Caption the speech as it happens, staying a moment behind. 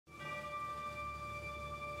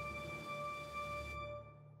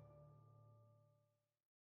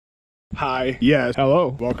Hi. Yes.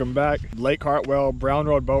 Hello. Welcome back. Lake Hartwell, Brown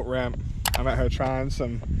Road Boat Ramp. I'm out here trying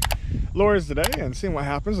some lures today and seeing what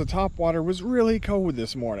happens. The top water was really cold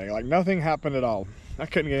this morning. Like nothing happened at all. I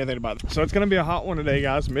couldn't get anything about it. So it's going to be a hot one today,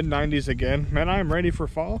 guys. Mid-90s again. Man, I am ready for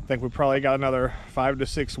fall. I think we probably got another 5 to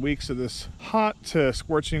 6 weeks of this hot to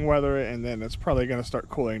scorching weather, and then it's probably going to start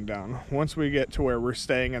cooling down. Once we get to where we're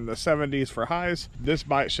staying in the 70s for highs, this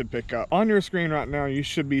bite should pick up. On your screen right now, you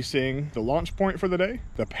should be seeing the launch point for the day,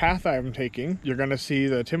 the path I'm taking. You're going to see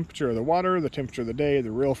the temperature of the water, the temperature of the day,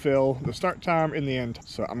 the real fill, the start time, and the end.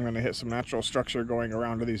 So I'm going to hit some natural structure going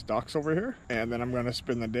around to these docks over here, and then I'm going to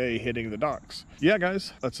spend the day hitting the docks. Yeah, guys.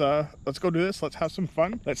 Let's go do this. Let's have some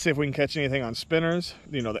fun. Let's see if we can catch anything on spinners.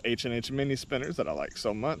 You know, the H&H mini spinners that I like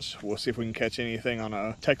so much. We'll see if we can catch anything on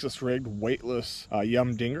a Texas rigged weightless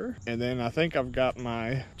Yum Dinger. And then I think I've got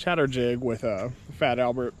my chatter jig with a Fat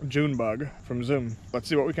Albert June bug from Zoom. Let's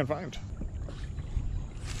see what we can find.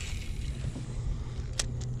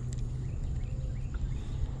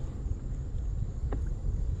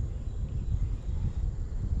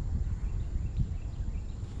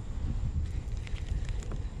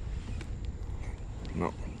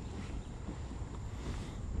 No.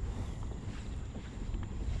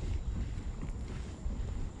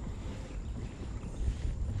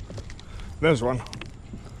 There's one.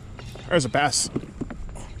 There's a bass.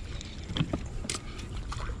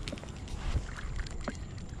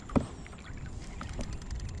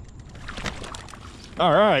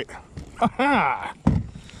 All right. Aha!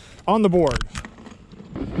 On the board.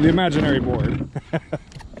 The imaginary board.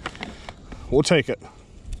 We'll take it.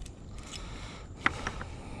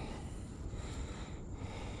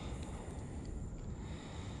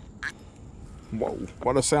 Whoa,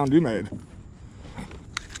 what a sound you made.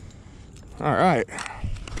 All right.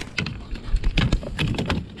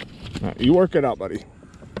 You work it out, buddy.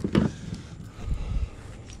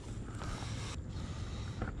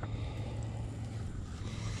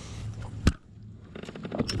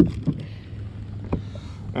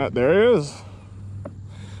 There he is.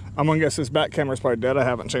 I'm gonna guess this back camera's probably dead. I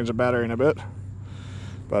haven't changed the battery in a bit.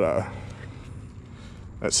 But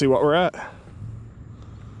let's see what we're at.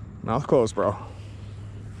 Mouth closed, bro.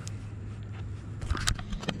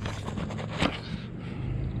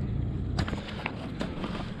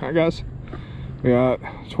 Alright, guys. We got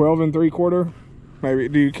 12 3/4. Maybe.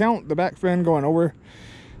 Do you count the back fin going over?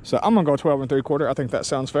 So I'm gonna go 12 3/4. I think that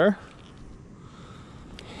sounds fair.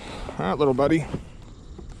 Alright, little buddy.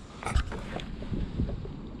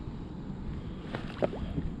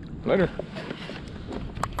 Later.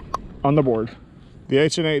 On the board. The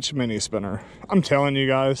H&H mini spinner. I'm telling you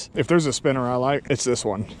guys, if there's a spinner I like, it's this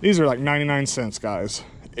one. These are like 99 cents, guys.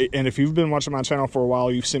 And if you've been watching my channel for a while,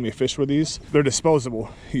 you've seen me fish with these. They're disposable.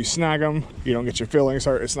 You snag them, you don't get your feelings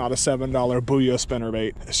hurt. It's not a $7 Booyah spinner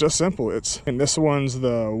bait. It's just simple. And this one's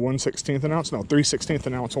the 1/16 an ounce, no, 3/16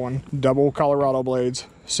 an ounce one. Double Colorado blades,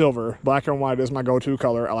 silver. Black and white is my go-to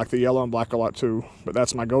color. I like the yellow and black a lot too, but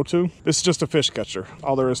that's my go-to. This is just a fish catcher,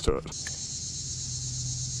 all there is to it.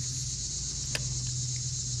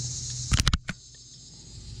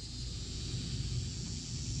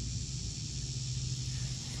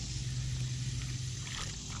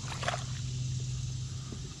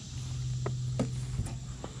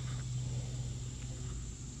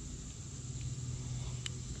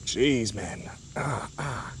 Jeez, man.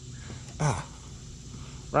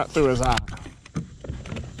 Right through his eye.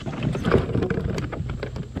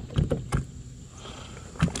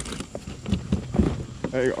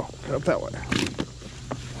 There you go. Get up that way.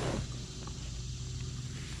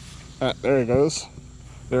 There he goes.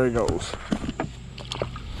 There he goes.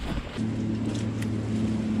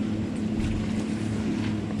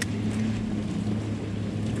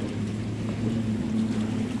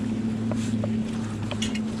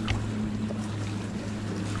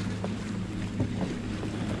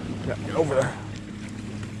 Get over there.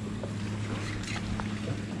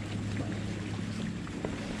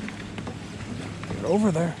 Get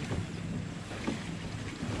over there.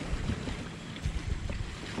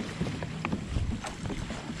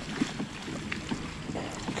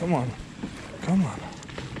 Come on. Come on.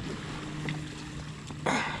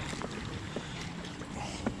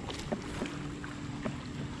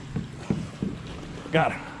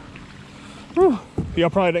 Got it. Whew. Y'all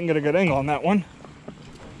probably didn't get a good angle on that one.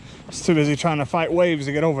 It's too busy trying to fight waves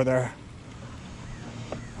to get over there.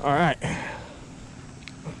 All right.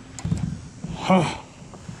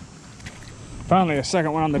 Finally a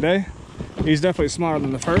second one on the day. He's definitely smaller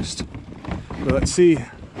than the first. But let's see.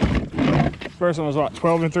 First one was what,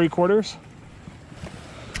 12 3/4?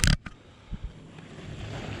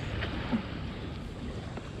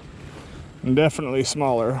 And definitely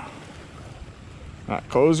smaller. All right,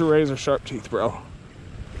 close your razor sharp teeth, bro.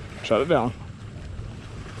 Shut it down.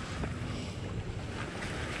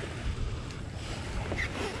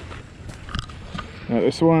 Now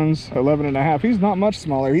this one's 11.5. He's not much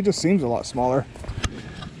smaller. He just seems a lot smaller.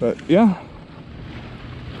 But yeah.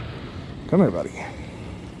 Come here, buddy.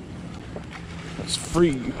 Let's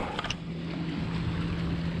free you.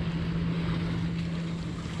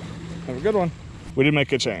 Have a good one. We did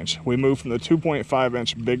make a change. We moved from the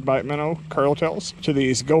 2.5-inch big bite minnow curl tails to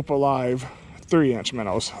these Gopa Live 3-inch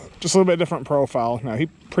minnows. Just a little bit different profile. Now he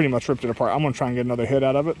pretty much ripped it apart. I'm gonna try and get another hit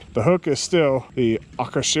out of it. The hook is still the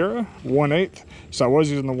Akashira 1/8. So I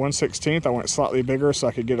was using the 1/16. I went slightly bigger so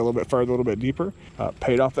I could get a little bit further, a little bit deeper.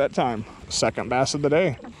 Paid off that time. Second bass of the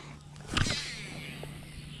day.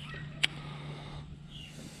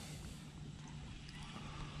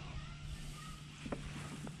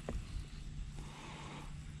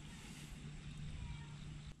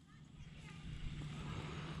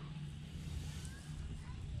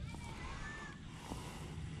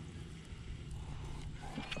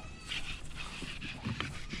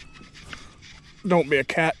 Don't be a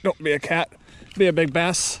cat. Don't be a cat. Be a big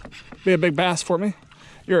bass. Be a big bass for me.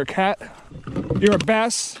 You're a cat. You're a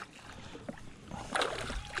bass.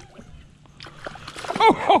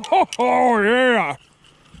 Oh, ho, ho, ho, yeah.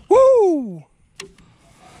 Woo!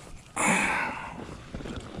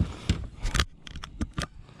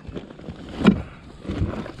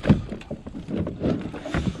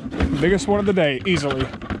 Biggest one of the day, easily.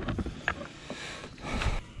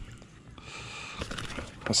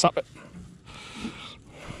 Let's stop it.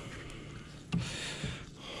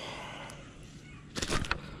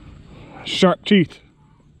 Sharp teeth.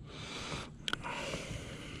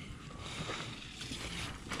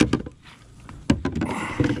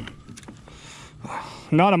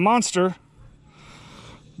 Not a monster,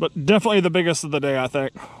 but definitely the biggest of the day, I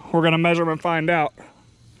think. We're gonna measure him and find out.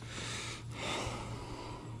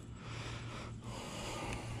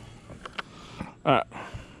 All right,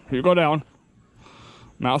 you go down.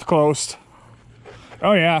 Mouth closed.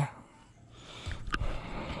 Oh yeah.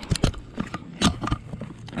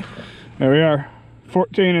 There we are,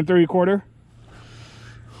 14 3/4.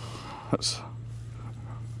 That's,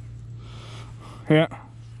 yeah.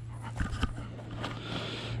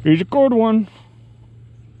 Here's a good one.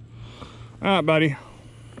 All right, buddy.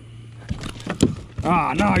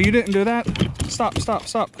 Ah, no, you didn't do that. Stop, stop,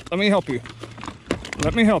 stop. Let me help you.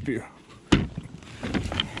 Let me help you.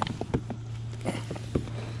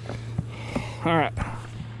 All right,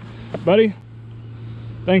 buddy.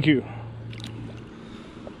 Thank you.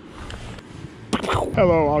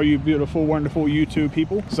 Hello, all you beautiful, wonderful YouTube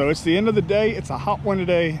people. So it's the end of the day. It's a hot one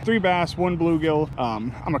today. 3 bass, 1 bluegill.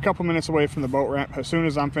 I'm a couple minutes away from the boat ramp. As soon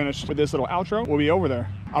as I'm finished with this little outro, we'll be over there.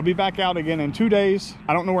 I'll be back out again in 2 days.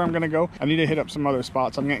 I don't know where I'm gonna go. I need to hit up some other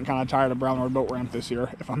spots. I'm getting kind of tired of Brown Road Boat Ramp this year,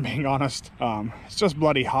 if I'm being honest. It's just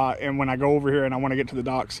bloody hot, and when I go over here and I want to get to the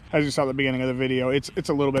docks, as you saw at the beginning of the video, it's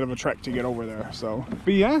a little bit of a trek to get over there. So,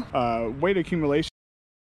 but yeah, weight accumulation.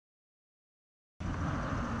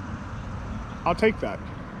 I'll take that.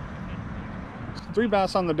 3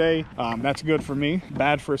 bass on the day, that's good for me.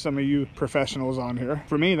 Bad for some of you professionals on here.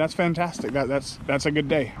 For me, that's fantastic. That's a good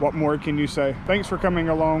day. What more can you say? Thanks for coming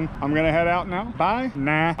along. I'm gonna head out now. Bye.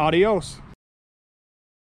 Nah. Adios.